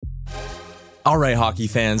All right, hockey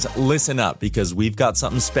fans, listen up because we've got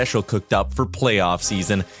something special cooked up for playoff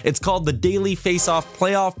season. It's called the Daily Face-Off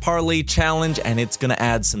Playoff Parlay Challenge, and it's going to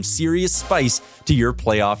add some serious spice to your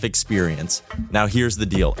playoff experience. Now, here's the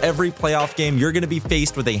deal. Every playoff game, you're going to be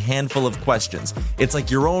faced with a handful of questions. It's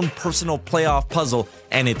like your own personal playoff puzzle,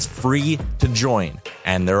 and it's free to join.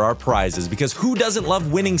 And there are prizes, because who doesn't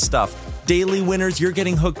love winning stuff? Daily winners, you're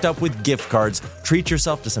getting hooked up with gift cards. Treat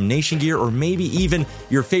yourself to some Nation gear or maybe even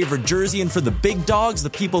your favorite jersey. And for the big dogs, the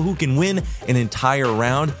people who can win an entire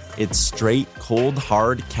round, it's straight, cold,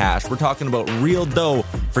 hard cash. We're talking about real dough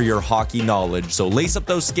for your hockey knowledge. So lace up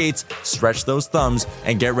those skates, stretch those thumbs,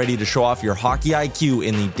 and get ready to show off your hockey IQ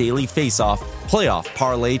in the Daily Face-Off Playoff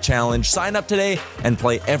Parlay Challenge. Sign up today and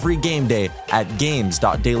play every game day at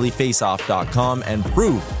games.dailyfaceoff.com and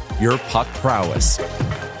prove your puck prowess.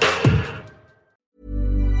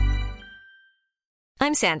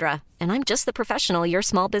 I'm Sandra, and I'm just the professional your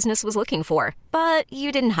small business was looking for. But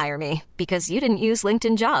you didn't hire me because you didn't use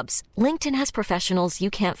LinkedIn Jobs. LinkedIn has professionals you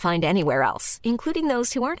can't find anywhere else, including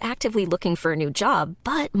those who aren't actively looking for a new job,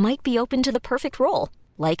 but might be open to the perfect role,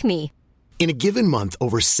 like me. In a given month,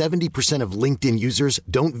 over 70% of LinkedIn users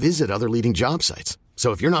don't visit other leading job sites.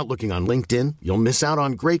 So if you're not looking on LinkedIn, you'll miss out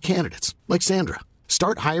on great candidates like Sandra.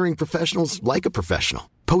 Start hiring professionals like a professional.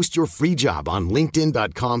 Post your free job on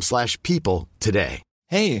linkedin.com/people today.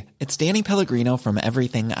 Hey, it's Danny Pellegrino from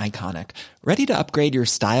Everything Iconic. Ready to upgrade your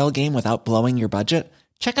style game without blowing your budget?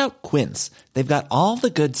 Check out Quince. They've got all the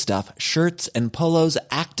good stuff, shirts and polos,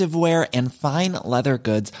 activewear, and fine leather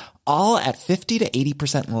goods, all at 50 to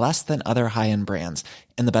 80% less than other high-end brands.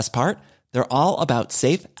 And the best part? They're all about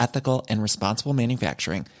safe, ethical, and responsible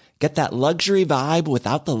manufacturing. Get that luxury vibe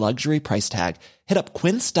without the luxury price tag. Hit up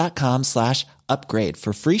quince.com/upgrade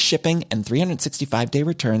for free shipping and 365-day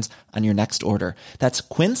returns on your next order. That's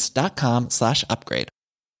quince.com/upgrade.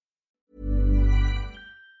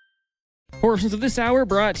 Portions of this hour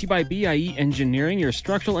brought to you by BIE Engineering, your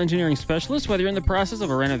structural engineering specialist. Whether you're in the process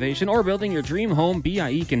of a renovation or building your dream home,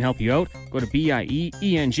 BIE can help you out. Go to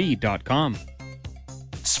BIEENG.com.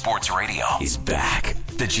 Sports Radio is back.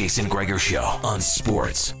 The Jason Gregor Show on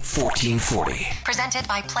Sports 1440. Presented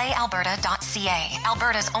by PlayAlberta.ca,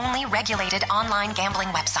 Alberta's only regulated online gambling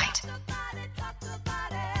website.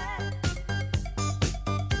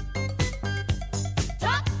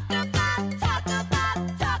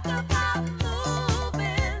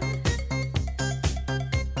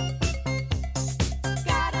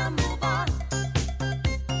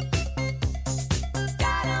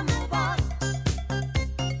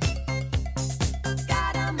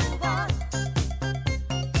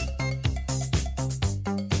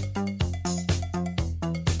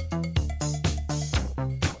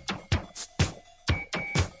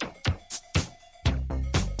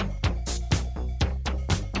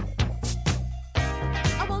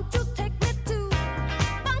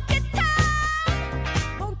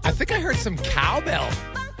 Some cowbell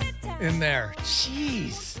in there.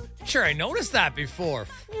 Jeez. Sure, I noticed that before.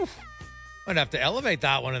 Whew. I'd have to elevate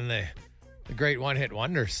that one in the great one-hit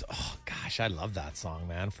wonders. Oh, gosh, I love that song,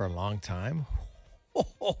 man, for a long time.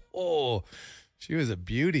 Oh, she was a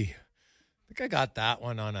beauty. I think I got that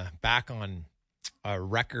one back on a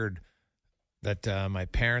record that my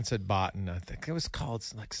parents had bought, and I think it was called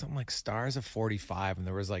something like Stars of 45, and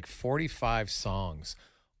there was like 45 songs,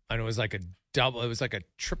 and it was like a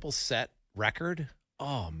triple set record.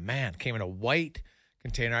 Oh man, came in a white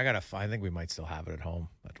container. I think we might still have it at home.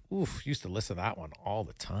 But used to listen to that one all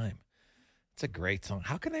the time. It's a great song.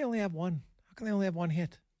 How can they only have one? How can they only have one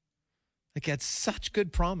hit? Like, it had such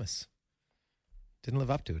good promise. Didn't live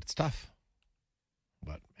up to it. It's tough.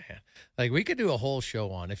 But man, like, we could do a whole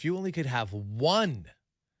show on if you only could have one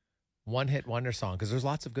hit wonder song, because there's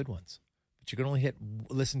lots of good ones, but you can only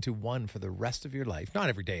listen to one for the rest of your life. Not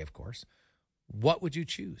every day, of course. What would you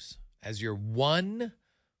choose as your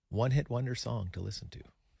one-hit wonder song to listen to?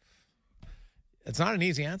 It's not an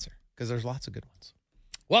easy answer because there's lots of good ones.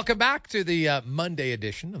 Welcome back to the Monday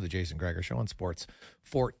edition of the Jason Gregor Show on Sports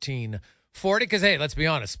 1440. Because, hey, let's be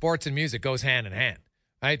honest, sports and music goes hand in hand.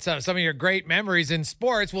 Right? So some of your great memories in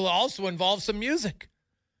sports will also involve some music.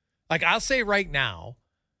 Like, I'll say right now,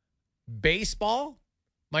 baseball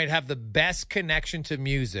might have the best connection to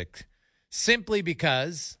music simply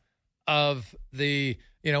because of the,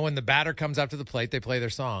 when the batter comes up to the plate, they play their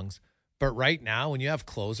songs. But right now, when you have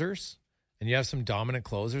closers and you have some dominant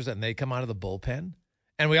closers and they come out of the bullpen,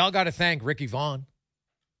 and we all got to thank Ricky Vaughn,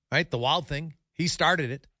 right? The Wild Thing, he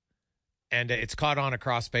started it, and it's caught on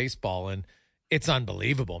across baseball, and it's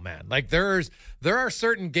unbelievable, man. Like, there are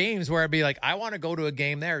certain games where I'd be like, I want to go to a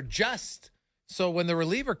game there just so when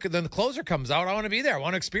the closer comes out, I want to be there. I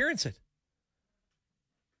want to experience it.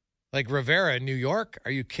 Like Rivera in New York,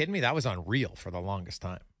 are you kidding me? That was unreal for the longest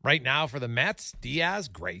time. Right now for the Mets, Diaz,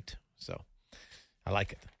 great. So I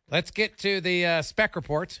like it. Let's get to the spec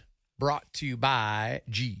report brought to you by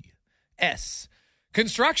GS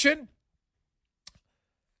Construction.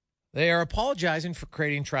 They are apologizing for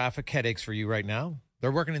creating traffic headaches for you right now. They're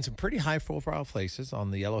working in some pretty high-profile places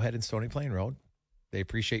on the Yellowhead and Stony Plain Road. They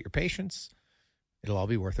appreciate your patience. It'll all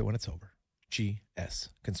be worth it when it's over. GS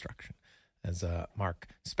Construction. As Mark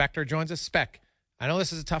Spector joins us. Spec, I know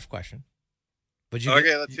this is a tough question, but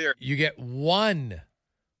let's hear it. You get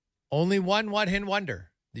only one one-hit wonder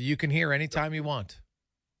that you can hear anytime you want.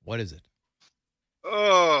 What is it?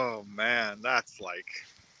 Oh, man, that's like,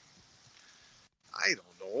 I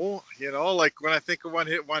don't know. Like when I think of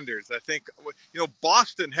one-hit wonders, I think,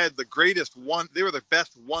 Boston had the greatest one. They were the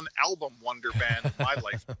best one-album wonder band in my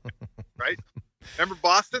life, right? Remember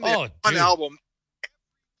Boston? They had one album.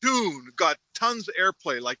 Tune got tons of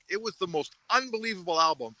airplay. Like, it was the most unbelievable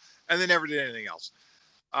album, and they never did anything else.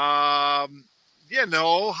 How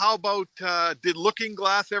about, did Looking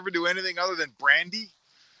Glass ever do anything other than Brandy?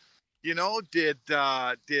 Did you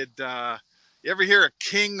ever hear a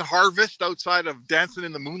King Harvest outside of Dancing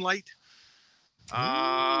in the Moonlight?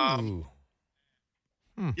 Like,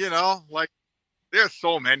 there's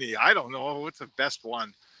so many. I don't know what's the best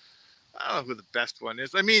one. I don't know who the best one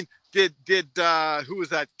is. I mean, did who was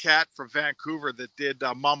that cat from Vancouver that did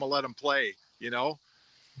Mama Let 'Em Play? Gary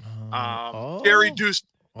Deuce.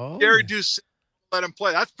 Gary Deuce Let 'Em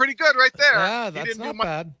Play. That's pretty good right there. Yeah, that's not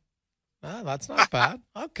bad. That's not bad.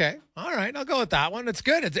 Okay. All right. I'll go with that one. It's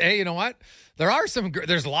good. Hey, you know what?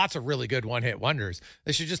 There's lots of really good one-hit wonders.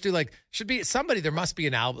 They should just do there must be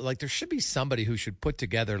an album. Like, there should be somebody who should put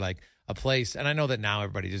together like a place. And I know that now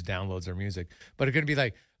everybody just downloads their music, but it's going to be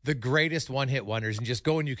like the greatest one-hit wonders and just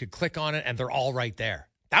go and you could click on it and they're all right there.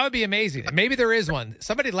 That would be amazing. And maybe there is one.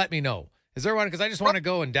 Somebody let me know. Is there one? Because I just want to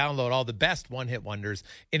go and download all the best one-hit wonders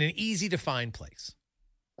in an easy-to-find place.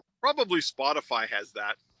 Probably Spotify has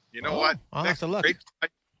that. You know what? I'll have to look.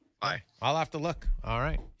 I'll have to look. All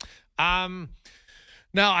right.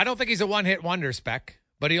 Now, I don't think he's a one-hit wonder, Spec,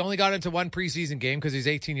 but he only got into one preseason game because he's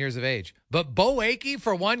 18 years of age. But Bo Akey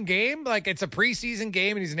for one game, like it's a preseason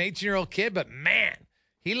game and he's an 18-year-old kid, but man,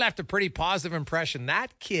 he left a pretty positive impression.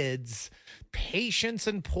 That kid's patience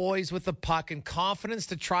and poise with the puck and confidence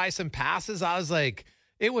to try some passes, I was like,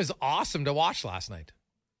 it was awesome to watch last night.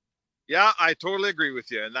 Yeah, I totally agree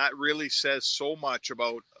with you. And that really says so much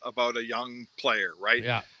about a young player, right?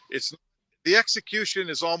 Yeah. The execution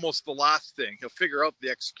is almost the last thing. He'll figure out the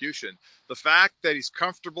execution. The fact that he's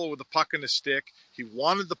comfortable with the puck in his stick, he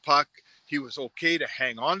wanted the puck, he was okay to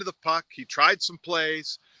hang on to the puck, he tried some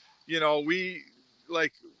plays.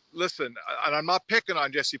 Listen, and I'm not picking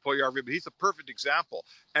on Jesse Puljujarvi, but he's a perfect example.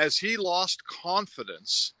 As he lost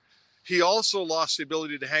confidence, he also lost the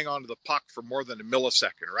ability to hang on to the puck for more than a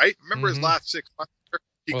millisecond, right? Remember his last 6 months?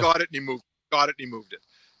 He got it and he moved it.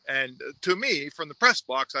 And to me, from the press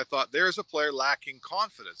box, I thought there's a player lacking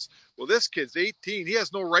confidence. Well, this kid's 18. He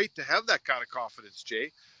has no right to have that kind of confidence,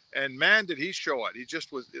 Jay. And man, did he show it. He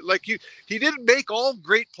just was like, he didn't make all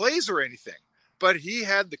great plays or anything, but he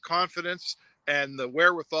had the confidence and the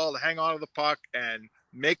wherewithal to hang on to the puck and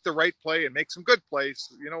make the right play and make some good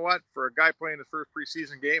plays. You know what? For a guy playing his first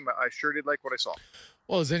preseason game, I sure did like what I saw.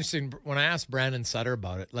 Well, it was interesting. When I asked Brandon Sutter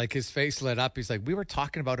about it, like his face lit up. He's like, we were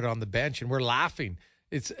talking about it on the bench and we're laughing.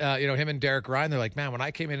 It's, him and Derek Ryan, they're like, man, when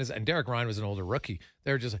I came in and Derek Ryan was an older rookie,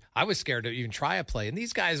 they were just, I was scared to even try a play. And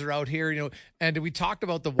these guys are out here, and we talked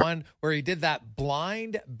about the one where he did that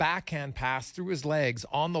blind backhand pass through his legs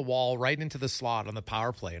on the wall right into the slot on the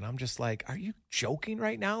power play. And I'm just like, are you joking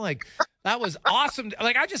right now? Like, that was awesome.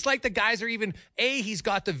 Like, I just like the guys are even, he's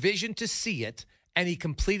got the vision to see it and he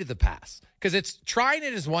completed the pass. Because it's trying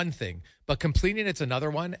it is one thing, but completing it's another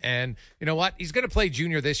one. And you know what? He's going to play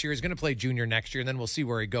junior this year. He's going to play junior next year, and then we'll see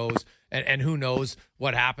where he goes and who knows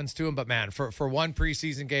what happens to him. But, man, for one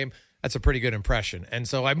preseason game, that's a pretty good impression. And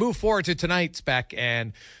so I move forward to tonight's Spec,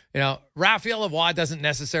 and, Raphael Lavoie doesn't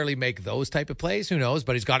necessarily make those type of plays. Who knows?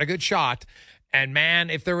 But he's got a good shot. And, man,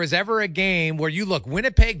 if there was ever a game where you look,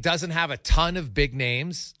 Winnipeg doesn't have a ton of big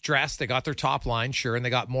names dressed. They got their top line, sure, and they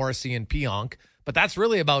got Morrissey and Pionk. But that's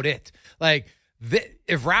really about it. Like,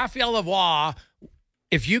 if Raphael Lavoie,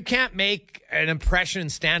 if you can't make an impression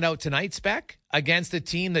and stand out tonight, Spec, against a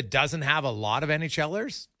team that doesn't have a lot of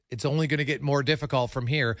NHLers, it's only going to get more difficult from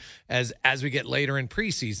here as we get later in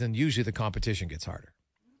preseason. Usually the competition gets harder.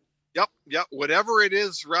 Yep. Whatever it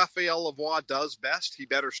is Raphael Lavoie does best, he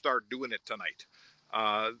better start doing it tonight.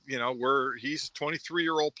 He's a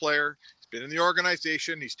 23-year-old player. He's been in the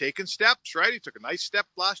organization. He's taken steps, right? He took a nice step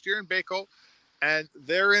last year in Baco. And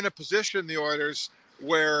they're in a position, the Oilers,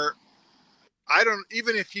 where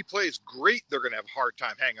even if he plays great, they're going to have a hard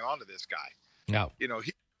time hanging on to this guy. No.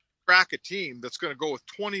 He crack a team that's going to go with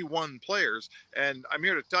 21 players. And I'm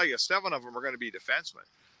here to tell you, 7 of them are going to be defensemen.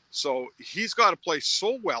 So he's got to play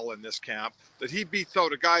so well in this camp that he beats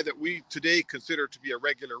out a guy that we today consider to be a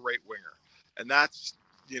regular right winger. And that's,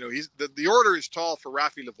 he's the order is tall for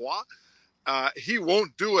Rafi Lavoie. He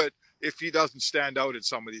won't do it if he doesn't stand out in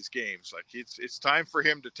some of these games. Like it's time for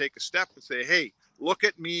him to take a step and say, hey, look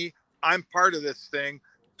at me. I'm part of this thing.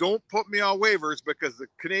 Don't put me on waivers because the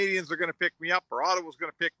Canadians are going to pick me up or Ottawa's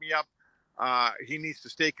going to pick me up. He needs to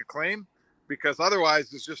stake a claim because otherwise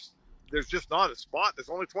there's just not a spot. There's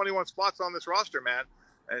only 21 spots on this roster, man.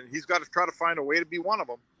 And he's got to try to find a way to be one of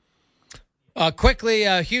them.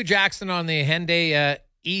 Quickly, huge accident on the Henday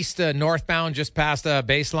East northbound just past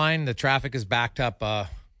baseline. The traffic is backed up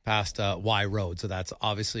past Y Road. So that's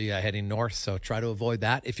obviously heading north. So try to avoid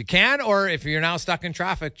that if you can, or if you're now stuck in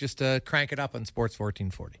traffic, just crank it up on Sports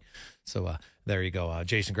 1440. So there you go.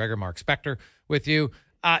 Jason Gregor, Mark Spector with you.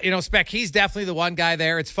 Spec, he's definitely the one guy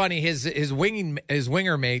there. It's funny, his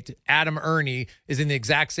winger mate, Adam Ernie, is in the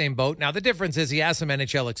exact same boat. Now, the difference is he has some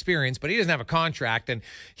NHL experience, but he doesn't have a contract. And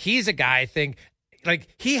he's a guy, I think,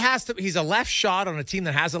 like, he's a left shot on a team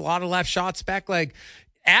that has a lot of left shots, Spec. Like,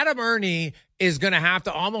 Adam Ernie is going to have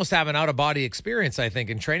to almost have an out-of-body experience, I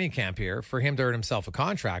think, in training camp here for him to earn himself a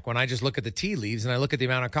contract when I just look at the tea leaves and I look at the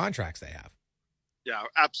amount of contracts they have. Yeah,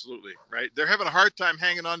 absolutely. Right. They're having a hard time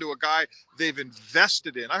hanging on to a guy they've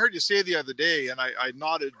invested in. I heard you say the other day, and I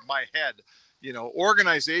nodded my head,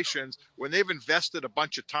 organizations, when they've invested a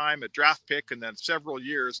bunch of time, a draft pick, and then several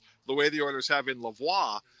years, the way the Oilers have in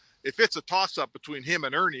Lavoie, if it's a toss-up between him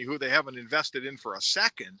and Ernie, who they haven't invested in for a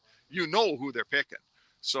second, you know who they're picking.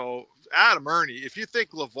 So Adam Ernie, if you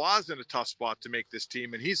think Lavoie's in a tough spot to make this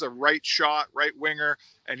team, and he's a right shot, right winger,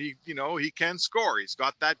 and he can score. He's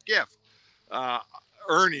got that gift.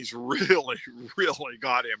 Ernie's really, really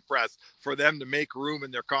got impressed for them to make room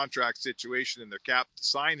in their contract situation and their cap to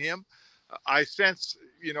sign him. I sense,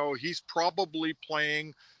 he's probably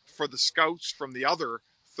playing for the scouts from the other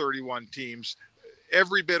 31 teams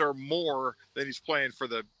every bit or more than he's playing for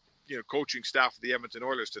the, coaching staff of the Edmonton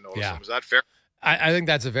Oilers to notice him. Is that fair? I think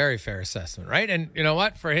that's a very fair assessment, right? And you know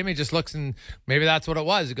what? For him, he just looks, and maybe that's what it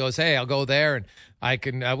was. He goes, hey, I'll go there, and I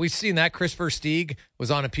can we've seen that. Chris Versteeg was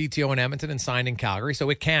on a PTO in Edmonton and signed in Calgary, so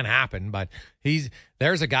it can happen, but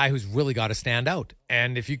there's a guy who's really got to stand out.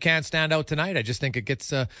 And if you can't stand out tonight, I just think it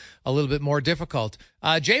gets a little bit more difficult.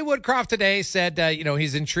 Jay Woodcroft today said,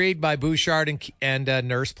 he's intrigued by Bouchard and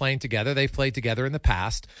Nurse playing together. They've played together in the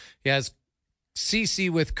past. He has CC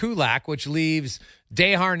with Kulak, which leaves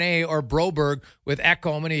Desharnais or Broberg with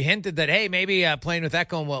Ekholm. And he hinted that, hey, maybe playing with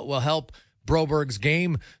Ekholm will help Broberg's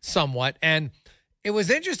game somewhat. And it was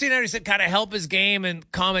interesting how he said kind of help his game and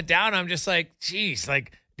calm it down. I'm just like, geez,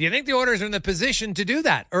 like, do you think the Oilers are in the position to do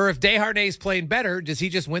that? Or if Desharnais playing better, does he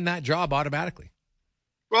just win that job automatically?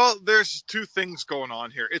 Well, there's two things going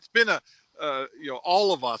on here. It's been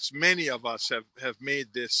all of us, many of us have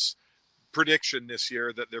made this prediction this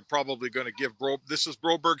year that they're probably going to give this is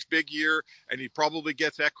Broberg's big year, and he probably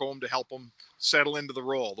gets Ekholm to help him settle into the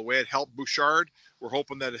role. The way it helped Bouchard, we're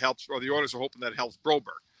hoping that it helps, or the Oilers are hoping that it helps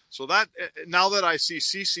Broberg. So that now that I see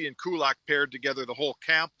Ceci and Kulak paired together the whole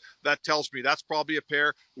camp, that tells me that's probably a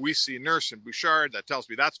pair. We see Nurse and Bouchard, that tells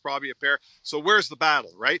me that's probably a pair. So where's the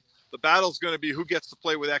battle, right? The battle's going to be who gets to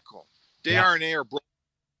play with Ekholm, Desharnais or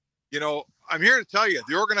Broberg. I'm here to tell you,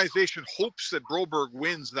 the organization hopes that Broberg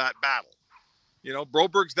wins that battle.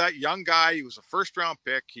 Broberg's that young guy. He was a first-round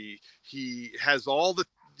pick. He has all the,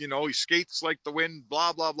 he skates like the wind,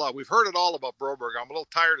 blah, blah, blah. We've heard it all about Broberg. I'm a little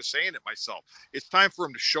tired of saying it myself. It's time for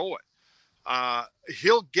him to show it.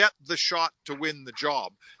 He'll get the shot to win the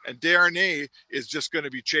job. And Desharnais is just going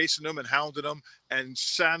to be chasing him and hounding him and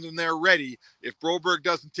standing there ready. If Broberg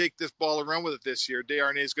doesn't take this ball and run with it this year,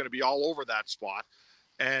 Desharnais is going to be all over that spot.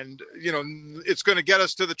 And, it's going to get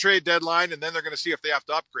us to the trade deadline, and then they're going to see if they have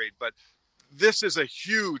to upgrade. But this is a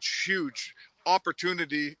huge, huge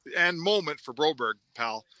opportunity and moment for Broberg,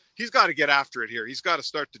 pal. He's got to get after it here. He's got to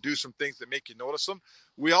start to do some things that make you notice him.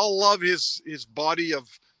 We all love his body of,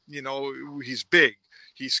 he's big.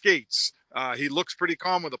 He skates. He looks pretty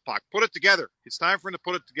calm with the puck. Put it together. It's time for him to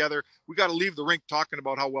put it together. We got to leave the rink talking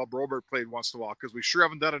about how well Broberg played once in a while, because we sure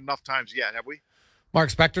haven't done it enough times yet, have we? Mark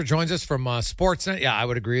Spector joins us from Sportsnet. Yeah, I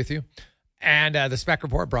would agree with you. And the Spec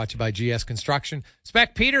Report brought to you by GS Construction.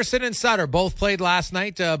 Spec, Peterson and Sutter both played last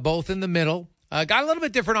night, both in the middle. Got a little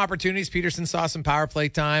bit different opportunities. Peterson saw some power play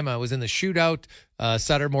time, was in the shootout.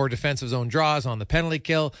 Sutter more defensive zone draws on the penalty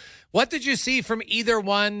kill. What did you see from either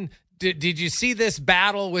one? Did you see this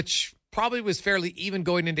battle, which probably was fairly even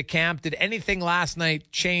going into camp? Did anything last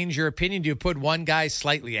night change your opinion? Do you put one guy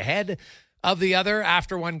slightly ahead of the other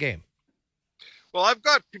after one game? Well,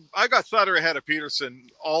 I got Sutter ahead of Peterson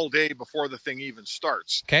all day before the thing even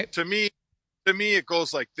starts. Okay. To me, it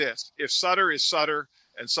goes like this: if Sutter is Sutter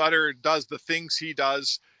and Sutter does the things he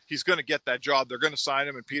does, he's going to get that job. They're going to sign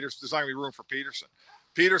him, and there's not going to be room for Peterson.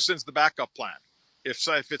 Peterson's the backup plan. If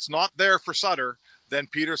it's not there for Sutter, then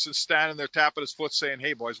Peterson's standing there tapping his foot saying,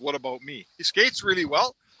 "Hey, boys, what about me?" He skates really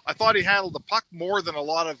well. I thought he handled the puck more than a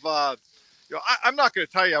lot of I'm not going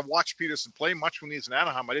to tell you I watched Peterson play much when he was in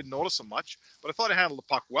Anaheim. I didn't notice him much, but I thought he handled the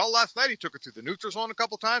puck well last night. He took it through the neutral zone a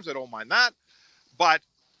couple times. I don't mind that. But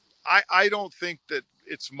I don't think that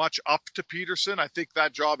it's much up to Peterson. I think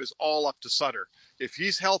that job is all up to Sutter. If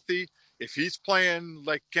he's healthy, if he's playing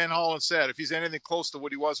like Ken Holland said, if he's anything close to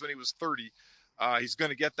what he was when he was 30, he's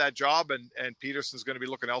going to get that job, and Peterson's going to be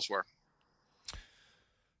looking elsewhere.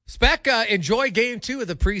 Spec, enjoy game 2 of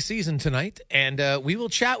the preseason tonight, and we will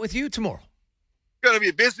chat with you tomorrow. Going to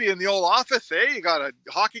be busy in the old office, eh? You got a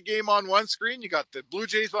hockey game on one screen, you got the Blue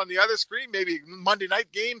Jays on the other screen, maybe Monday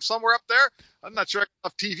night game somewhere up there. I'm not sure I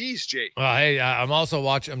have TVs, Jay. Well, hey, I'm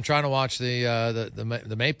trying to watch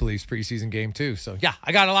the Maple Leafs preseason game too. So yeah,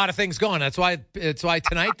 I got a lot of things going. That's why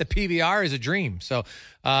tonight the PBR is a dream. So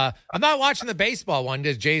I'm not watching the baseball one.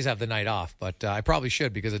 Does Jays have the night off? But I probably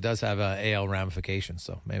should, because it does have AL ramifications.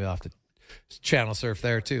 So maybe I'll have to channel surf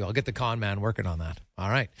there too. I'll get the con man working on that.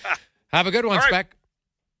 All right. Have a good one, Spec.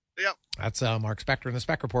 Yep. That's Mark Spector and the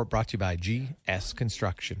Spec Report, brought to you by GS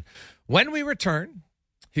Construction. When we return,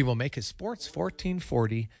 he will make his Sports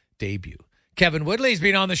 1440 debut. Kevin Woodley's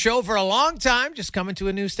been on the show for a long time, just coming to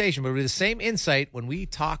a new station, but with the same insight when we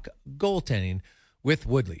talk goaltending with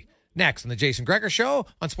Woodley. Next on the Jason Gregor Show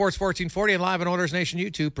on Sports 1440 and live on Oilers Nation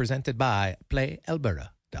YouTube, presented by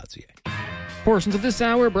PlayAlberta.ca. Portions of this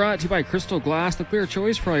hour brought to you by Crystal Glass, the clear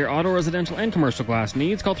choice for all your auto, residential, and commercial glass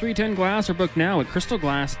needs. Call 310-GLASS or book now at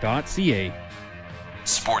crystalglass.ca.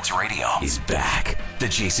 Sports Radio is back. The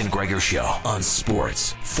Jason Gregor Show on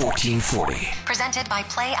Sports 1440. Presented by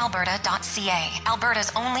PlayAlberta.ca,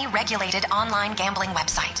 Alberta's only regulated online gambling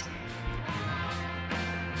website.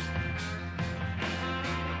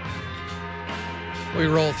 We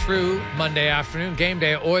roll through Monday afternoon, game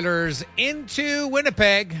day. Oilers into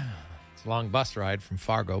Winnipeg. It's a long bus ride from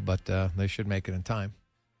Fargo, but they should make it in time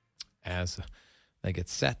as they get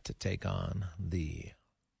set to take on the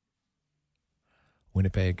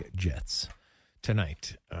Winnipeg Jets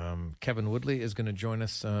tonight. Kevin Woodley is going to join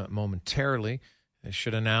us momentarily. I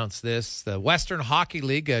should announce this. The Western Hockey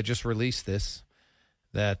League just released this,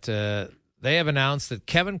 that they have announced that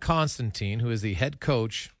Kevin Constantine, who is the head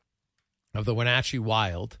coach of the Wenatchee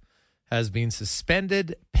Wild, has been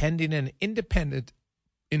suspended pending an independent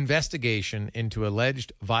investigation into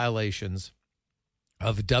alleged violations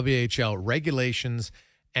of WHL regulations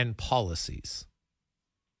and policies.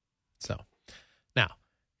 So, now,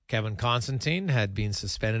 Kevin Constantine had been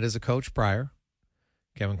suspended as a coach prior.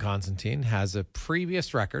 Kevin Constantine has a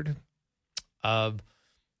previous record of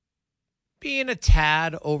being a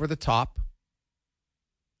tad over the top,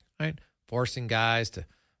 right? Forcing guys to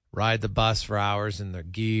ride the bus for hours in their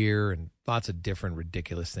gear and lots of different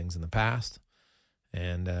ridiculous things in the past.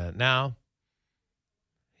 And now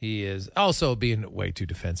he is also being way too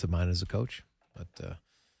defensive-minded as a coach. But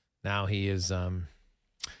now he is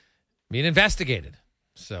being investigated.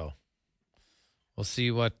 So we'll see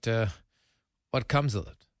what comes of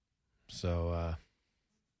it. So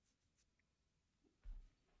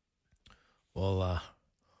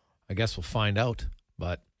I guess we'll find out.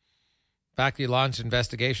 But back to you launch an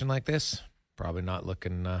investigation like this, probably not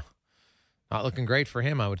looking great for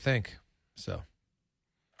him, I would think. So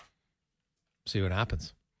see what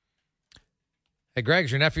happens. Hey, Greg,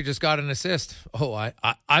 your nephew just got an assist. Oh,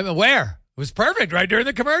 I'm aware. It was perfect right during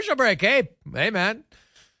the commercial break. Hey, man,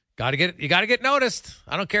 you gotta get noticed.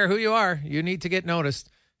 I don't care who you are. You need to get noticed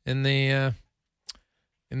in the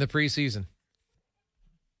preseason.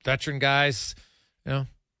 Veteran guys,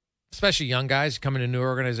 especially young guys coming to a new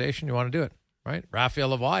organization, you want to do it, right?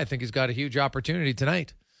 Raphael Lavoie, I think he's got a huge opportunity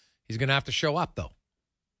tonight. He's going to have to show up, though.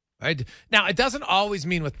 Right? Now, it doesn't always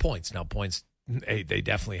mean with points. Now, points, they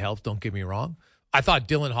definitely help. Don't get me wrong. I thought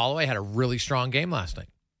Dylan Holloway had a really strong game last night.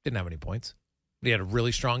 Didn't have any points. But he had a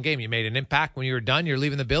really strong game. You made an impact. When you were done, you're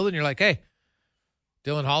leaving the building. You're like, hey,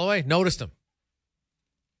 Dylan Holloway, noticed him.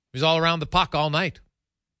 He was all around the puck all night.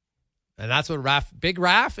 And that's what Big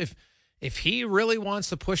Raph, if he really wants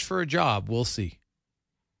to push for a job, we'll see.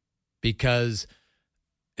 Because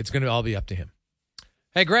it's going to all be up to him.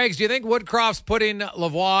 Hey, Greg, do you think Woodcroft's putting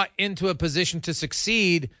Lavoie into a position to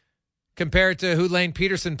succeed compared to who Lane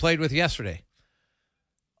Peterson played with yesterday.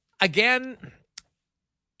 Again,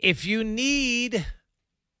 if you need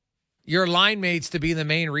your line mates to be the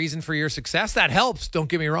main reason for your success, that helps. Don't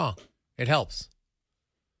get me wrong. It helps.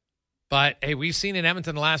 But, hey, we've seen in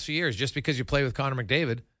Edmonton the last few years, just because you play with Connor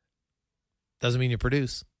McDavid doesn't mean you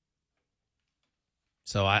produce.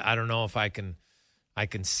 So I don't know if I can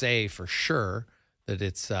say for sure that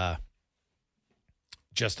it's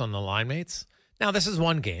just on the line mates. Now, this is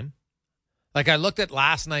one game. Like, I looked at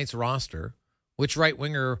last night's roster. Which right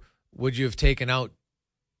winger would you have taken out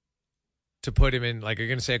to put him in? Like, you're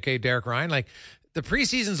going to say, okay, Derek Ryan. Like, the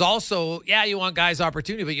preseason's also, yeah, you want guys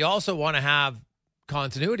opportunity, but you also want to have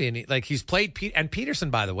continuity. And he's played, and Peterson,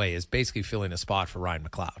 by the way, is basically filling a spot for Ryan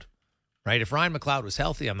McLeod, right? If Ryan McLeod was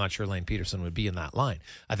healthy, I'm not sure Lane Peterson would be in that line.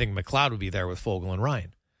 I think McLeod would be there with Fogle and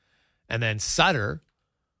Ryan. And then Sutter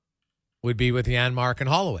would be with Janmark and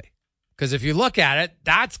Holloway. Because if you look at it,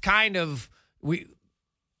 that's kind of,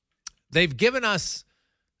 they've given us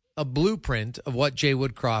a blueprint of what Jay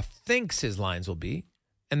Woodcroft thinks his lines will be,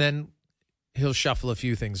 and then he'll shuffle a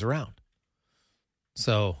few things around.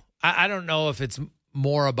 So I don't know if it's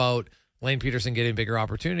more about Lane Peterson getting bigger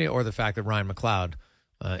opportunity or the fact that Ryan McLeod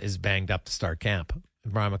is banged up to start camp.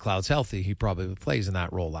 If Ryan McLeod's healthy, he probably plays in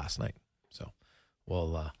that role last night. So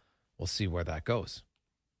we'll see where that goes.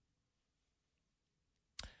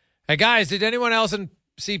 Hey, guys, did anyone else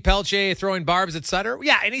see Pelche throwing barbs at Sutter?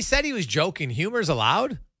 Yeah, and he said he was joking. Humor's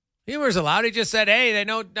allowed. Humor's allowed. He just said, hey, they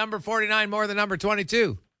know number 49 more than number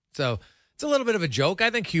 22. So it's a little bit of a joke.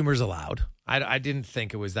 I think humor's allowed. I didn't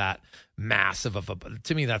think it was that massive of a,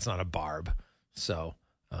 to me, that's not a barb. So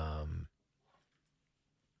I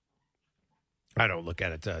don't look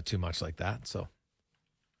at it too much like that. So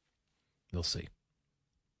we'll see.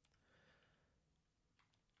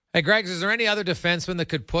 Hey, Greg, is there any other defenseman that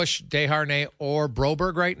could push Desharnais or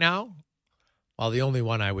Broberg right now? Well, the only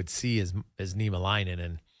one I would see is Niemelainen.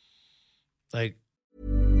 And like,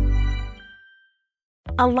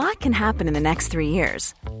 a lot can happen in the next 3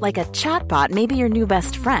 years. Like a chatbot may be your new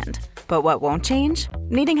best friend. But what won't change?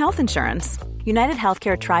 Needing health insurance. United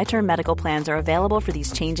Healthcare Tri-Term Medical Plans are available for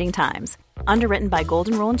these changing times. Underwritten by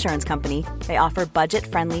Golden Rule Insurance Company, they offer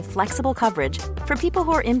budget-friendly, flexible coverage for people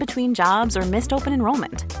who are in between jobs or missed open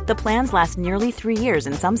enrollment. The plans last nearly 3 years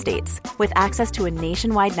in some states, with access to a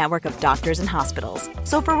nationwide network of doctors and hospitals.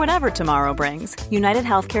 So for whatever tomorrow brings, United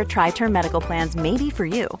Healthcare Tri-Term Medical Plans may be for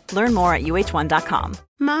you. Learn more at uh1.com.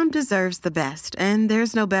 Mom deserves the best, and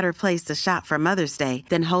there's no better place to shop for Mother's Day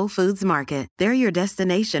than Whole Foods Market. They're your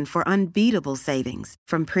destination for unbeatable savings,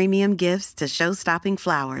 from premium gifts to show-stopping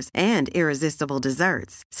flowers and irresistible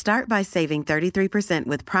desserts. Start by saving 33%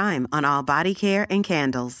 with Prime on all body care and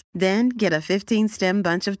candles. Then get a 15-stem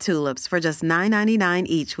bunch of tulips for just $9.99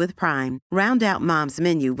 each with Prime. Round out Mom's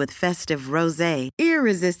menu with festive rosé,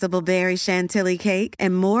 irresistible berry chantilly cake,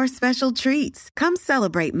 and more special treats. Come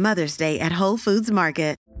celebrate Mother's Day at Whole Foods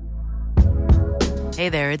Market. Hey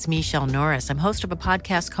there, it's Michelle Norris. I'm host of a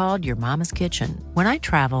podcast called Your Mama's Kitchen. When I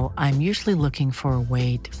travel, I'm usually looking for a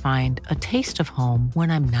way to find a taste of home when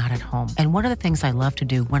I'm not at home. And one of the things I love to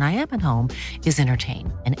do when I am at home is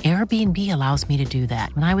entertain. And Airbnb allows me to do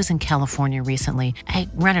that. When I was in California recently, I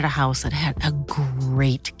rented a house that had a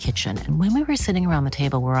great kitchen. And when we were sitting around the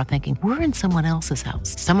table, we were all thinking, we're in someone else's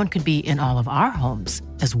house. Someone could be in all of our homes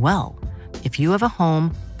as well. If you have a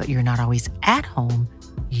home, but you're not always at home,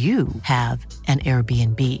 you have an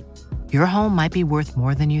Airbnb. Your home might be worth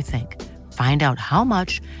more than you think. Find out how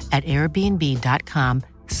much at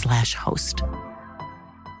airbnb.com/host.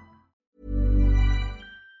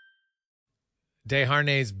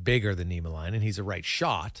 Desharnais bigger than Niemelainen, and he's a right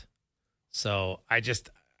shot. So I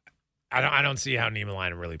don't see how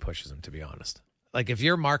Niemelainen really pushes him, to be honest. Like, if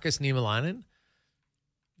you're Marcus Niemelainen,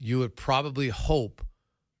 you would probably hope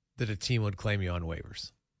that a team would claim you on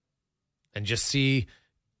waivers and just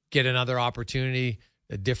get another opportunity,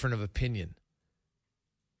 a different of opinion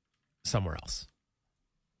somewhere else.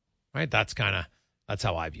 Right? That's how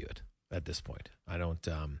I view it at this point. I don't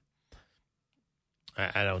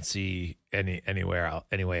see any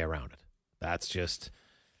way around it. That's just,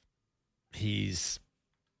 he's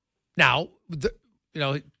now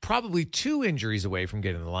probably 2 injuries away from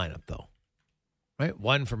getting in the lineup though. Right?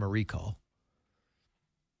 1 from a recall.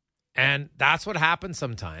 And that's what happens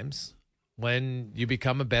sometimes when you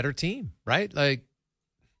become a better team, right? Like,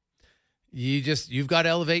 you've got to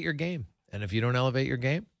elevate your game. And if you don't elevate your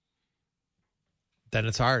game, then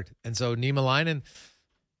it's hard. And so Niemelainen,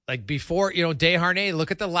 like before, Desharnais, look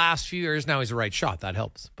at the last few years. Now he's a right shot. That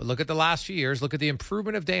helps. But look at the last few years. Look at the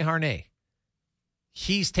improvement of Desharnais.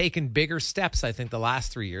 He's taken bigger steps, I think, the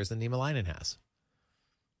last 3 years than Niemelainen has.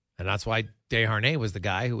 And that's why Desharnais was the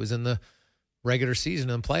guy who was in the regular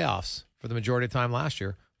season and playoffs for the majority of time last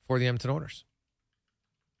year for the Edmonton Oilers.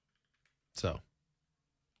 So,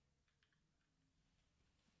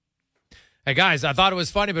 hey, guys, I thought it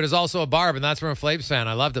was funny, but it was also a barb, and that's from a Flames fan.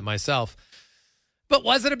 I loved it myself. But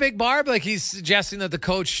was it a big barb? Like, he's suggesting that the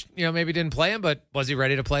coach, maybe didn't play him, but was he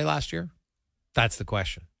ready to play last year? That's the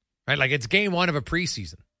question, right? Like, it's game one of a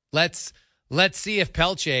preseason. Let's see if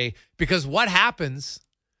Pelche, because what happens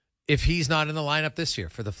if he's not in the lineup this year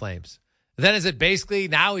for the Flames? Then is it basically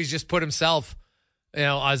now he's just put himself,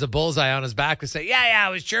 as a bullseye on his back to say, I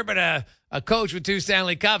was chirping a coach with 2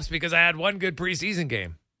 Stanley Cups because I had one good preseason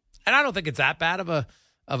game. And I don't think it's that bad of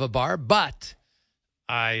a bar, but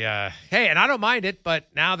and I don't mind it, but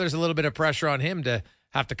now there's a little bit of pressure on him to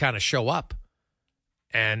have to kind of show up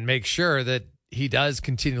and make sure that he does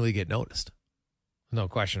continually get noticed. No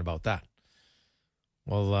question about that.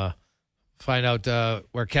 We'll find out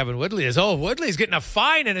where Kevin Woodley is. Oh, Woodley's getting a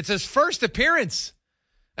fine, and it's his first appearance.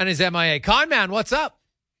 And his MIA. Conman, what's up?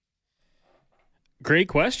 Great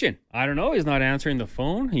question. I don't know. He's not answering the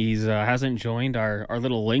phone. He's hasn't joined our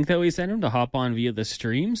little link that we sent him to hop on via the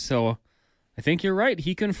stream. So I think you're right.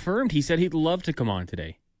 He confirmed. He said he'd love to come on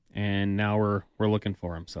today. And now we're looking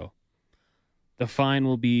for him. So the fine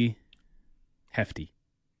will be hefty.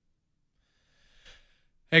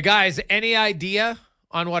 Hey, guys, any idea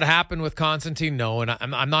on what happened with Constantine? No, and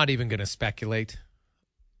I'm not even going to speculate.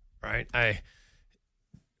 Right?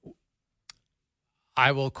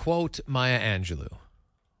 I will quote Maya Angelou.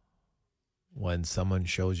 When someone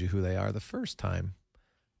shows you who they are the first time,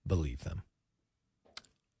 believe them.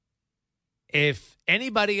 If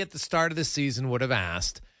anybody at the start of the season would have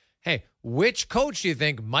asked, hey, which coach do you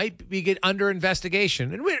think might be under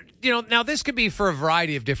investigation? And, now this could be for a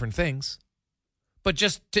variety of different things. But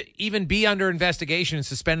just to even be under investigation and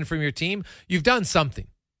suspended from your team, you've done something.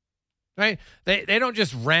 Right? They don't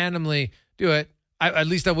just randomly do it. At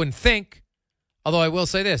least I wouldn't think. Although I will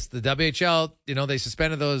say this, the WHL, they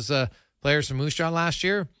suspended those players from Moose Jaw last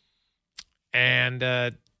year.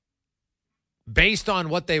 And based on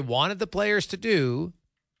what they wanted the players to do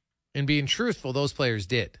and being truthful, those players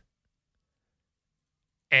did.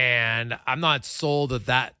 And I'm not sold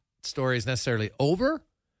that story is necessarily over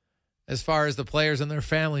as far as the players and their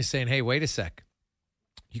families saying, hey, wait a sec.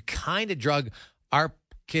 You kind of drug our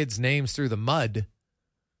kids' names through the mud.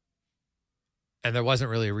 And there wasn't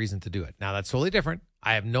really a reason to do it. Now, that's totally different.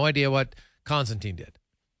 I have no idea what Constantine did.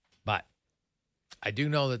 But I do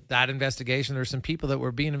know that investigation, there were some people that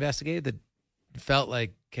were being investigated that felt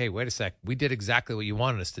like, hey, wait a sec. We did exactly what you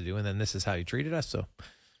wanted us to do, and then this is how you treated us. So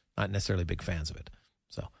not necessarily big fans of it.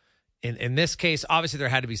 So in this case, obviously there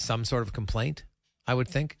had to be some sort of complaint, I would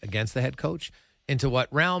think, against the head coach. Into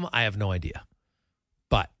what realm, I have no idea.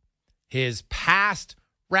 But his past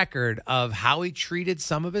record of how he treated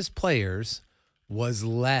some of his players was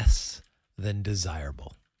less than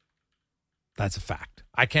desirable. That's a fact.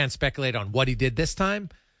 I can't speculate on what he did this time,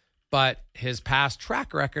 but his past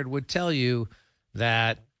track record would tell you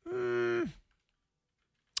that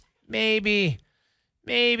maybe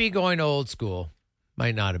going old school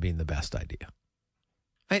might not have been the best idea.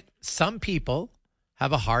 Right? Some people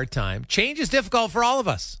have a hard time. Change is difficult for all of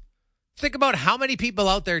us. Think about how many people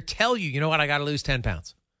out there tell you, you know what, I got to lose 10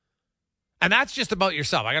 pounds. And that's just about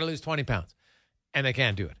yourself. I got to lose 20 pounds. And they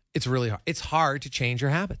can't do it. It's really hard. It's hard to change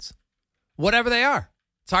your habits. Whatever they are.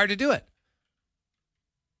 It's hard to do it.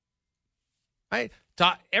 Right?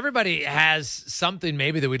 Everybody has something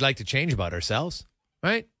maybe that we'd like to change about ourselves.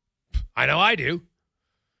 Right? I know I do.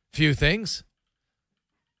 Few things.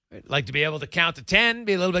 I'd like to be able to count to 10,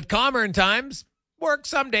 be a little bit calmer in times. Work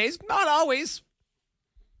some days, not always.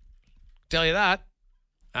 Tell you that.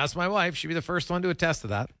 Ask my wife. She'd be the first one to attest to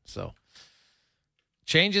that. So,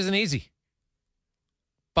 change isn't easy.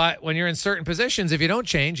 But when you're in certain positions, if you don't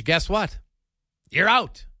change, guess what? You're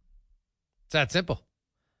out. It's that simple.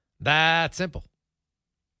 That simple.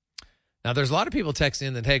 Now, there's a lot of people texting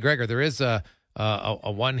in that, hey, Gregor, there is a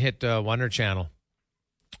one-hit wonder channel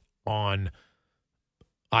on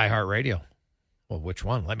iHeartRadio. Well, which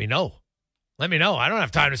one? Let me know. Let me know. I don't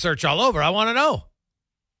have time to search all over. I want to know.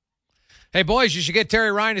 Hey, boys, you should get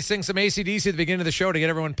Terry Ryan to sing some AC/DC at the beginning of the show to get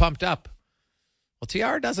everyone pumped up. Well,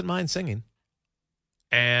 TR doesn't mind singing.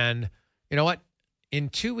 And you know what? In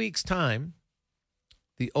 2 weeks' time,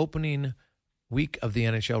 the opening week of the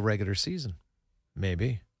NHL regular season,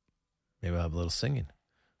 maybe I'll have a little singing.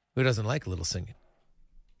 Who doesn't like a little singing?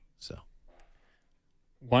 So,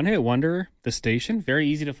 One Hit Wonder, the station, very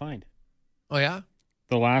easy to find. Oh, yeah?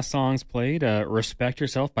 The last songs played, Respect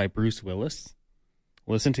Yourself by Bruce Willis,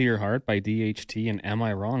 Listen to Your Heart by DHT, and Am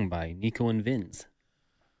I Wrong by Nico and Vinz.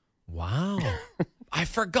 Wow. I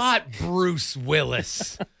forgot Bruce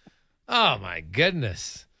Willis. Oh, my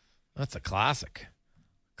goodness. That's a classic.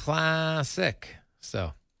 Classic.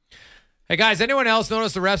 So, hey, guys, anyone else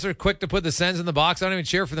notice the refs are quick to put the Sens in the box? I don't even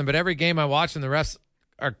cheer for them, but every game I watch and the refs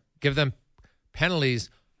give them penalties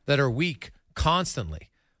that are weak constantly.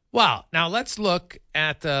 Well, now let's look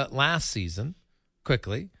at last season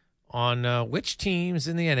quickly on which teams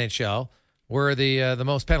in the NHL were the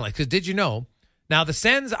most penalties. Because did you know, now the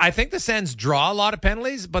Sens, I think the Sens draw a lot of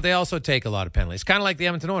penalties, but they also take a lot of penalties, kind of like the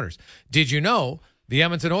Edmonton Oilers. Did you know the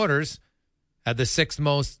Edmonton Oilers had the 6th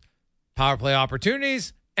most power play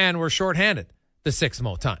opportunities and were shorthanded the 6th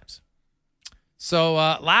most times? So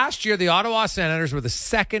last year, the Ottawa Senators were the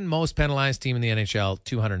 2nd most penalized team in the NHL,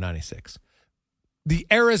 296. The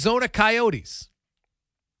Arizona Coyotes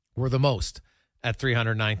were the most at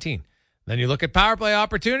 319. Then you look at power play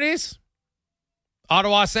opportunities,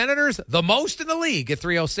 Ottawa Senators, the most in the league at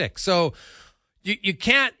 306. So you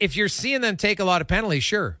can't, if you're seeing them take a lot of penalties,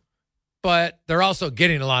 sure, but they're also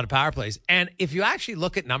getting a lot of power plays. And if you actually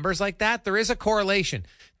look at numbers like that, there is a correlation.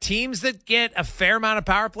 Teams that get a fair amount of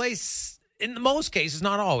power plays, in most cases,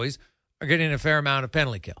 not always, are getting a fair amount of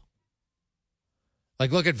penalty kill.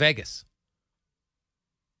 Like, look at Vegas.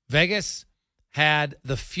 Vegas had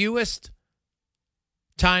the fewest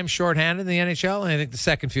time shorthanded in the NHL, and I think the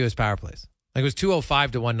 2nd fewest power plays. Like, it was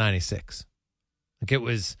 205 to 196. Like, it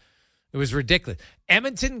was ridiculous.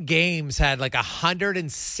 Edmonton games had like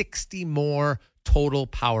 160 more total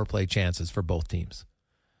power play chances for both teams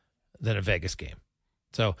than a Vegas game.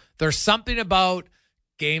 So there's something about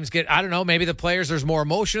games I don't know, maybe the players, there's more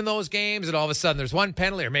emotion in those games, and all of a sudden there's one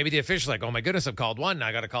penalty, or maybe the official's like, oh my goodness, I've called one, now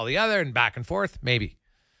I got to call the other, and back and forth, maybe.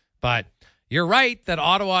 But you're right that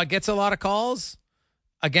Ottawa gets a lot of calls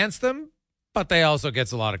against them, but they also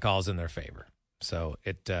gets a lot of calls in their favor. So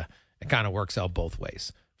it kind of works out both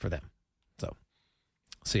ways for them. So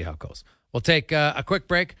see how it goes. We'll take a quick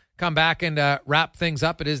break, come back and wrap things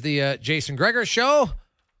up. It is the Jason Gregor Show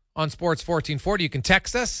on Sports 1440. You can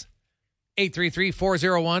text us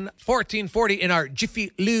 833-401-1440 in our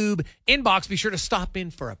Jiffy Lube inbox. Be sure to stop in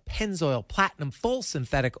for a Pennzoil Platinum full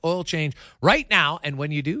synthetic oil change right now. And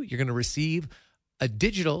when you do, you're going to receive a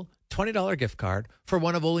digital $20 gift card for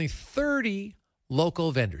one of only 30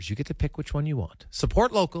 local vendors. You get to pick which one you want.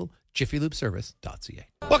 Support local, jiffylubeservice.ca.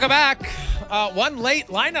 Welcome back. One late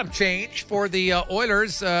lineup change for the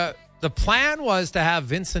Oilers. The plan was to have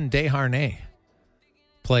Vincent Desharnais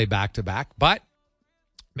play back-to-back, but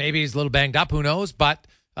maybe he's a little banged up, who knows? But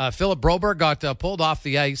Philip Broberg got pulled off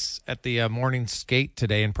the ice at the morning skate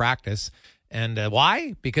today in practice. And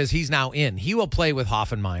why? Because he's now in. He will play with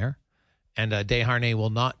Hoffenmeyer, and Desharnais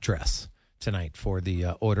will not dress tonight for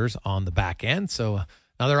the Oilers on the back end. So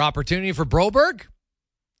another opportunity for Broberg.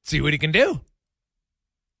 See what he can do.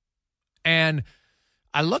 And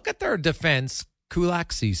I look at their defense,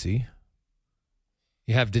 Kulak, Ceci.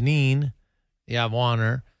 You have Dineen. You have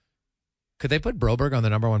Warner. Could they put Broberg on the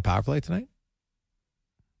number 1 power play tonight?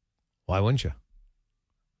 Why wouldn't you?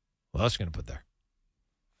 What else are you going to put there?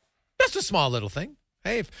 Just a small little thing.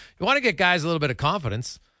 Hey, if you want to get guys a little bit of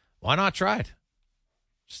confidence, why not try it?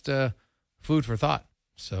 Just food for thought.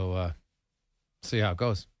 So see how it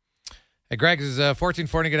goes. Hey, Greg, is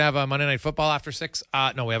 1440 going to have a Monday Night Football after 6?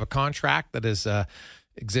 No, we have a contract that is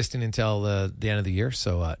existing until the end of the year.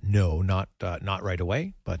 So no, not right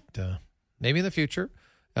away, but maybe in the future.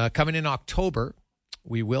 Coming in October,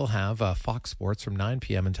 we will have Fox Sports from 9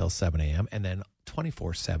 p.m. until 7 a.m. and then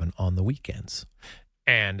 24/7 on the weekends.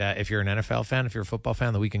 And if you're an NFL fan, if you're a football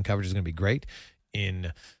fan, the weekend coverage is going to be great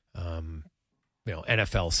in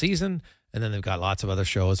NFL season. And then they've got lots of other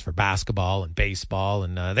shows for basketball and baseball.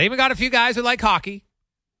 And they even got a few guys who like hockey,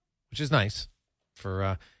 which is nice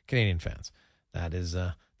for Canadian fans. That is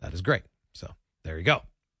great. So there you go.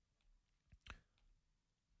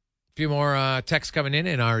 A few more texts coming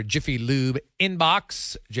in our Jiffy Lube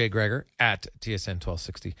inbox. Jay Gregor at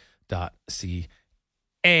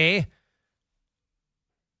tsn1260.ca.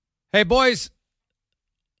 Hey, boys.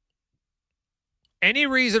 Any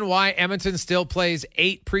reason why Edmonton still plays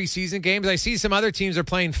 8 preseason games? I see some other teams are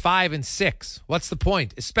playing 5 and 6. What's the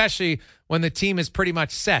point? Especially when the team is pretty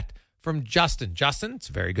much set. From Justin. Justin, it's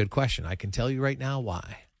a very good question. I can tell you right now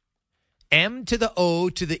why. M to the O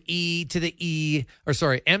to the E to the E, or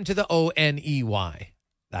sorry, M to the O-N-E-Y.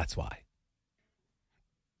 That's why.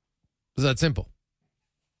 It's that simple.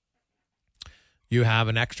 You have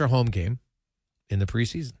an extra home game in the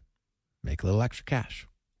preseason. Make a little extra cash.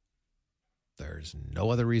 There's no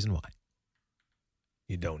other reason why.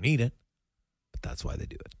 You don't need it, but that's why they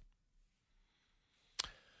do it.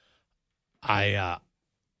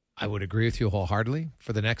 I would agree with you wholeheartedly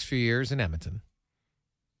for the next few years in Edmonton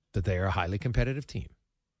that they are a highly competitive team.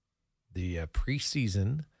 The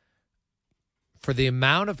preseason, for the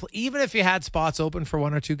amount of, even if you had spots open for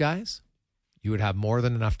one or two guys, you would have more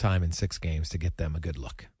than enough time in 6 games to get them a good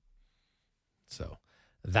look. So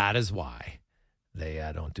that is why they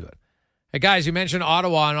don't do it. Hey, guys, you mentioned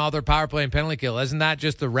Ottawa and all their power play and penalty kill. Isn't that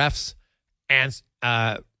just the refs and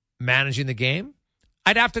managing the game?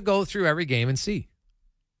 I'd have to go through every game and see.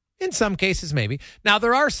 In some cases, maybe. Now,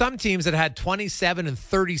 there are some teams that had 27 and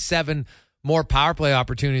 37 more power play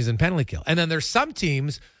opportunities than penalty kill. And then there's some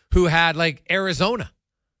teams who had, like, Arizona,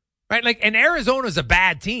 right? Like, and Arizona's a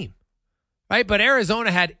bad team, right? But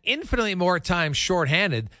Arizona had infinitely more time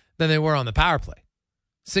shorthanded than they were on the power play.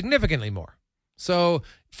 Significantly more. So,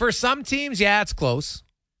 for some teams, yeah, it's close.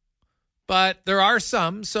 But there are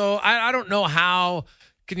some. So, I don't know how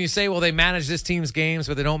can you say, well, they manage this team's games,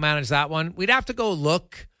 but they don't manage that one. We'd have to go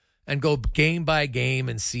look and go game by game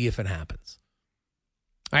and see if it happens.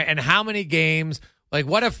 All right, and how many games, like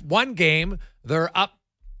what if one game they're up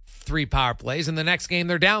 3 power plays and the next game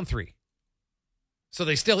they're down 3? So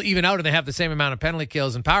they still even out and they have the same amount of penalty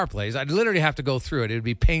kills and power plays. I'd literally have to go through it. It would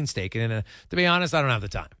be painstaking. And to be honest, I don't have the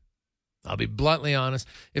time. I'll be bluntly honest.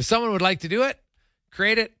 If someone would like to do it,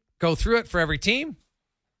 create it, go through it for every team,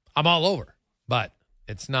 I'm all over. But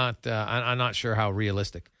it's not, I'm not sure how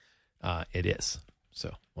realistic it is.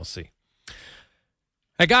 So we'll see.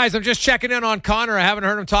 Hey, guys, I'm just checking in on Connor. I haven't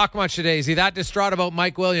heard him talk much today. Is he that distraught about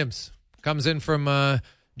Mike Williams? Comes in from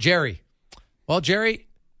Jerry. Well, Jerry,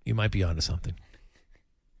 you might be onto something.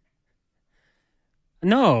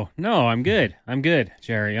 No, I'm good.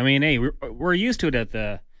 Jerry. I mean, hey, we're used to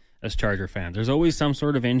it as Charger fans. There's always some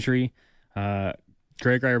sort of injury.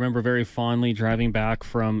 Gregor, I remember very fondly driving back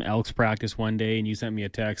from Elks practice one day, and you sent me a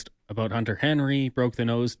text about Hunter Henry, broke the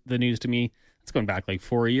news to me. It's going back like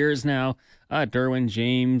 4 years now. Derwin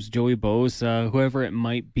James, Joey Bosa, whoever it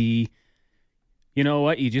might be. You know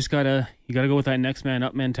what? You gotta go with that next man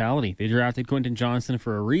up mentality. They drafted Quentin Johnston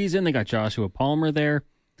for a reason. They got Joshua Palmer there.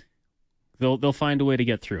 They'll find a way to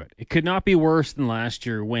get through it. It could not be worse than last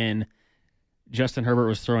year when Justin Herbert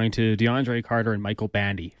was throwing to DeAndre Carter and Michael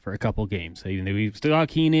Bandy for a couple games. So, we still got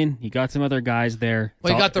Keenan. You got some other guys there.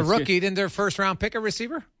 Well, you got the rookie. Didn't their first-round pick a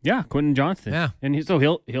receiver? Yeah, Quentin Johnston. Yeah. And so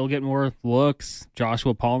he'll get more looks.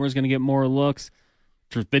 Joshua Palmer's going to get more looks.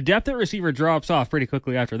 The depth at receiver drops off pretty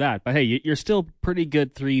quickly after that. But, hey, you're still pretty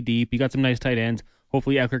good 3 deep. You got some nice tight ends.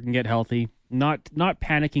 Hopefully Eckler can get healthy. Not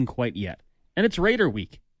panicking quite yet. And it's Raider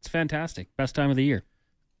week. It's fantastic. Best time of the year.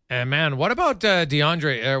 And, man, what about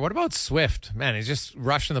DeAndre? What about Swift? Man, he's just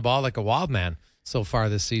rushing the ball like a wild man so far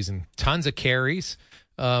this season. Tons of carries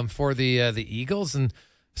for the Eagles. And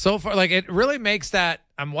so far, like, it really makes that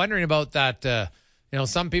 – I'm wondering about that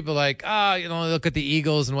some people like, look at the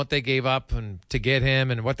Eagles and what they gave up and to get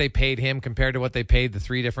him and what they paid him compared to what they paid the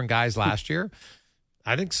 3 different guys last year.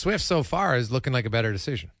 I think Swift so far is looking like a better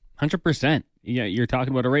decision. 100%. Yeah, you're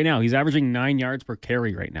talking about it right now. He's averaging 9 yards per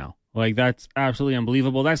carry right now. Like, that's absolutely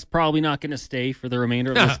unbelievable. That's probably not going to stay for the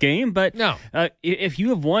remainder of this game. But no. If you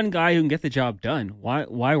have one guy who can get the job done, why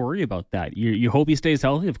worry about that? You hope he stays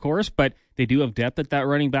healthy, of course, but they do have depth at that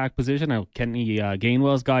running back position. Now, Kenny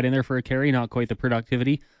Gainwell's got in there for a carry, not quite the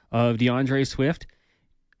productivity of DeAndre Swift.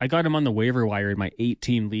 I got him on the waiver wire in my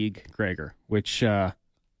 8-team league, Gregor, which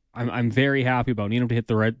I'm very happy about. I need him to hit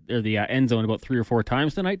the end zone about 3 or 4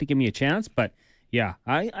 times tonight to give me a chance. But, yeah,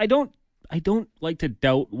 I don't like to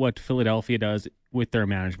doubt what Philadelphia does with their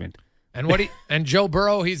management. And and Joe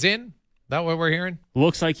Burrow, he's in? That what we're hearing?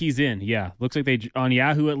 Looks like he's in, yeah. Looks like they on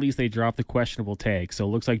Yahoo at least they dropped the questionable tag. So it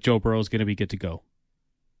looks like Joe Burrow's going to be good to go.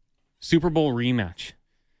 Super Bowl rematch.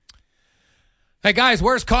 Hey guys,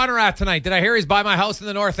 where's Connor at tonight? Did I hear he's by my house in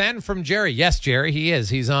the North End from Jerry? Yes, Jerry, he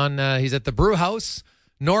is. He's on. He's at the Brew House,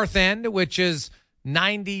 North End, which is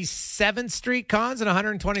 97th Street, Cons, and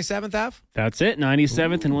 127th Ave? That's it,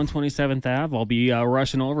 97th and 127th Ave. I'll be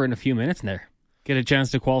rushing over in a few minutes there. Get a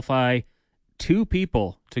chance to qualify 2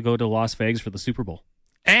 people to go to Las Vegas for the Super Bowl.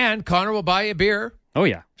 And Connor will buy you a beer. Oh,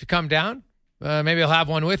 yeah. If you come down, maybe he'll have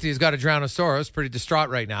one with you. He's got a Drowntosaurus, pretty distraught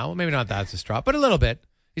right now. Well, maybe not that distraught, but a little bit.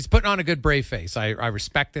 He's putting on a good brave face. I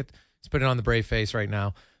respect it. He's putting on the brave face right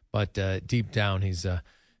now. But deep down, he's a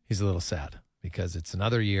little sad because it's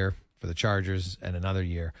another year for the Chargers and another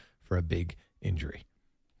year for a big injury.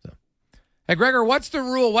 So, hey, Gregor, what's the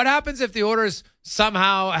rule? What happens if the Oilers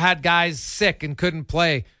somehow had guys sick and couldn't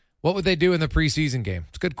play? What would they do in the preseason game?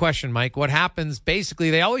 It's a good question, Mike. What happens? Basically,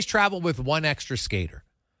 they always travel with 1 extra skater.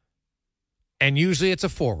 And usually it's a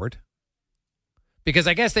forward. Because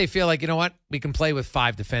I guess they feel like, you know what? We can play with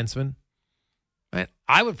 5 defensemen. Right?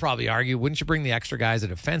 I would probably argue, wouldn't you bring the extra guys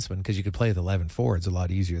as a defenseman because you could play with 11 forwards a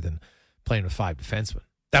lot easier than playing with 5 defensemen.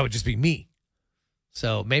 That would just be me.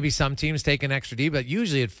 So maybe some teams take an extra D, but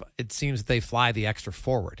usually it seems that they fly the extra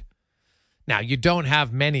forward. Now, you don't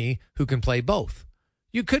have many who can play both.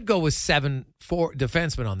 You could go with 7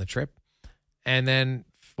 defensemen on the trip, and then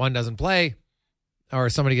if one doesn't play or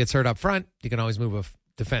somebody gets hurt up front, you can always move a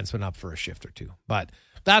defenseman up for a shift or two. But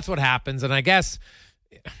that's what happens, and I guess,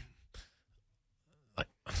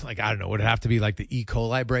 like I don't know, would it have to be like the E.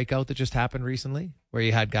 coli breakout that just happened recently, where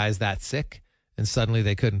you had guys that sick and suddenly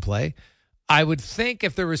they couldn't play? I would think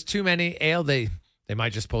if there was too many AL, they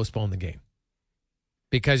might just postpone the game.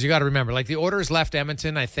 Because you got to remember, like the Oilers left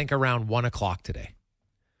Edmonton, I think around 1 o'clock today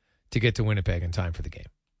to get to Winnipeg in time for the game.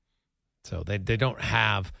 So they don't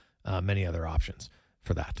have many other options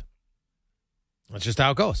for that. That's just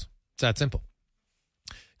how it goes. It's that simple.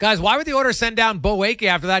 Guys, why would the Oilers send down Bo Wakey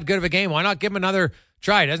after that good of a game? Why not give him another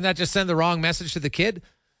try? Doesn't that just send the wrong message to the kid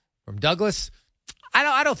from Douglas?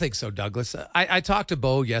 I don't think so, Douglas. I talked to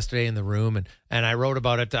Bo yesterday in the room, and I wrote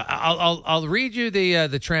about it. I'll read you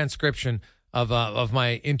the transcription of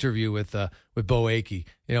my interview with Bo Wakey.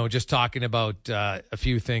 You know, just talking about a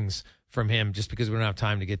few things from him, just because we don't have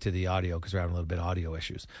time to get to the audio because we're having a little bit of audio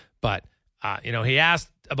issues. But he asked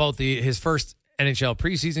about his first NHL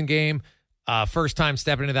preseason game. First time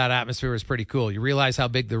stepping into that atmosphere was pretty cool. You realize how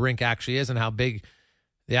big the rink actually is and how big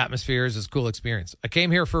the atmosphere is. It's a cool experience. I came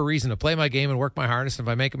here for a reason, to play my game and work my hardest. And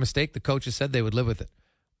if I make a mistake, the coaches said they would live with it.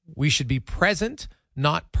 We should be present,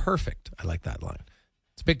 not perfect. I like that line.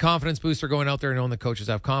 It's a big confidence booster going out there and knowing the coaches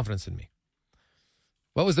have confidence in me.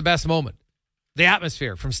 What was the best moment? The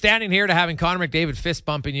atmosphere. From standing here to having Connor McDavid fist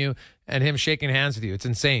bumping you and him shaking hands with you. It's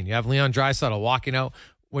insane. You have Leon Draisaitl walking out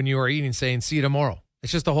when you are eating saying, see you tomorrow.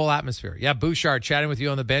 It's just the whole atmosphere. You have Bouchard chatting with you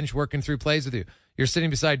on the bench, working through plays with you. You're sitting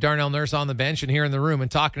beside Darnell Nurse on the bench and here in the room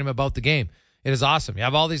and talking to him about the game. It is awesome. You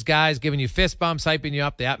have all these guys giving you fist bumps, hyping you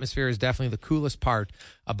up. The atmosphere is definitely the coolest part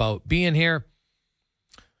about being here.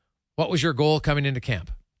 What was your goal coming into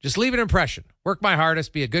camp? Just leave an impression. Work my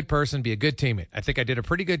hardest, be a good person, be a good teammate. I think I did a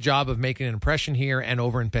pretty good job of making an impression here and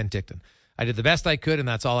over in Penticton. I did the best I could, and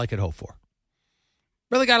that's all I could hope for.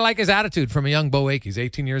 Really got to like his attitude from a young Bo Wakey. He's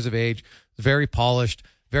 18 years of age, very polished,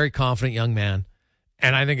 very confident young man.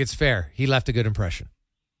 And I think it's fair. He left a good impression.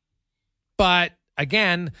 But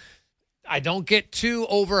again, I don't get too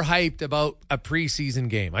overhyped about a preseason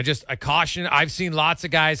game. I caution. I've seen lots of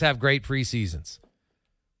guys have great preseasons.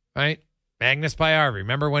 Right? Magnus Pajärvi.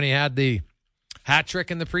 Remember when he had the hat trick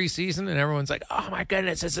in the preseason and everyone's like, oh my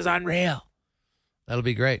goodness, this is unreal. That'll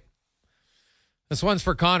be great. This one's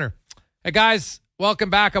for Connor. Hey guys, welcome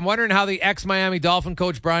back. I'm wondering how the ex-Miami Dolphin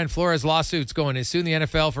coach Brian Flores lawsuit's going. Is suing the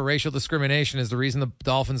NFL for racial discrimination is the reason the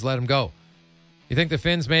Dolphins let him go. You think the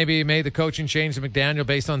Finns maybe made the coaching change to McDaniel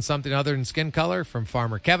based on something other than skin color? From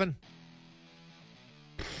Farmer Kevin.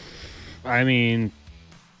 I mean,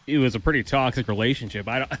 it was a pretty toxic relationship.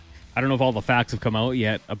 I don't know if all the facts have come out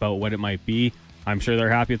yet about what it might be. I'm sure they're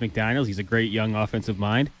happy with McDaniels. He's a great young offensive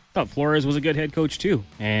mind. I thought Flores was a good head coach too,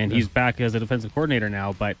 and he's back as a defensive coordinator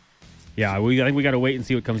now. But yeah, I think we got to wait and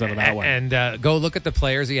see what comes out of that one. And go look at the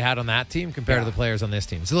players he had on that team compared to the players on this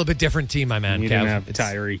team. It's a little bit different team, my man. You didn't have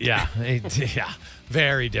Tyreek. Yeah,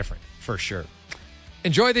 very different for sure.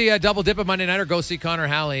 Enjoy the double dip of Monday Night, or go see Connor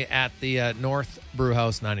Halley at the North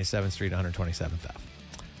Brewhouse, 97th Street, 127th Ave.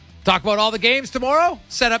 Talk about all the games tomorrow.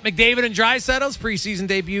 Set up McDavid and Draisaitl's preseason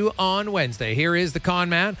debut on Wednesday. Here is the Con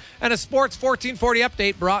Man and a Sports 1440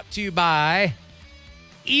 update brought to you by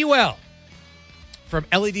Ewell. From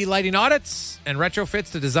LED lighting audits and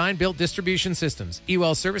retrofits to design-built distribution systems,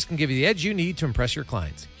 Ewell service can give you the edge you need to impress your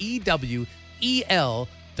clients. EWEL.ca.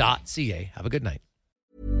 Have a good night.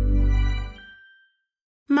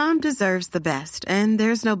 Mom deserves the best, and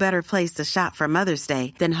there's no better place to shop for Mother's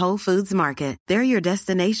Day than Whole Foods Market. They're your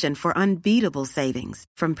destination for unbeatable savings,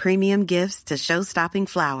 from premium gifts to show-stopping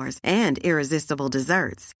flowers and irresistible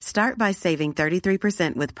desserts. Start by saving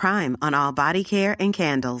 33% with Prime on all body care and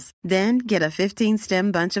candles. Then get a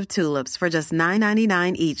 15-stem bunch of tulips for just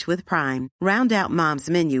 $9.99 each with Prime. Round out Mom's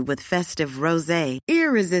menu with festive rosé,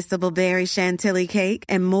 irresistible berry chantilly cake,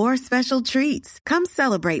 and more special treats. Come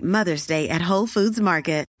celebrate Mother's Day at Whole Foods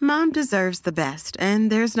Market. Market. Mom deserves the best,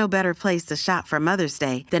 and there's no better place to shop for Mother's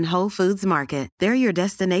Day than Whole Foods Market. They're your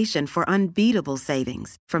destination for unbeatable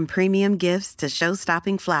savings, from premium gifts to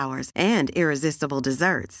show-stopping flowers and irresistible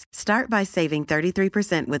desserts. Start by saving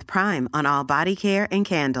 33% with Prime on all body care and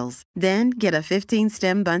candles. Then get a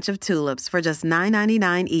 15-stem bunch of tulips for just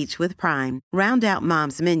 $9.99 each with Prime. Round out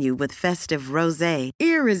Mom's menu with festive rosé,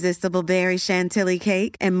 irresistible berry chantilly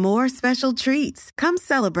cake, and more special treats. Come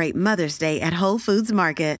celebrate Mother's Day at Whole Foods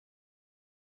Market.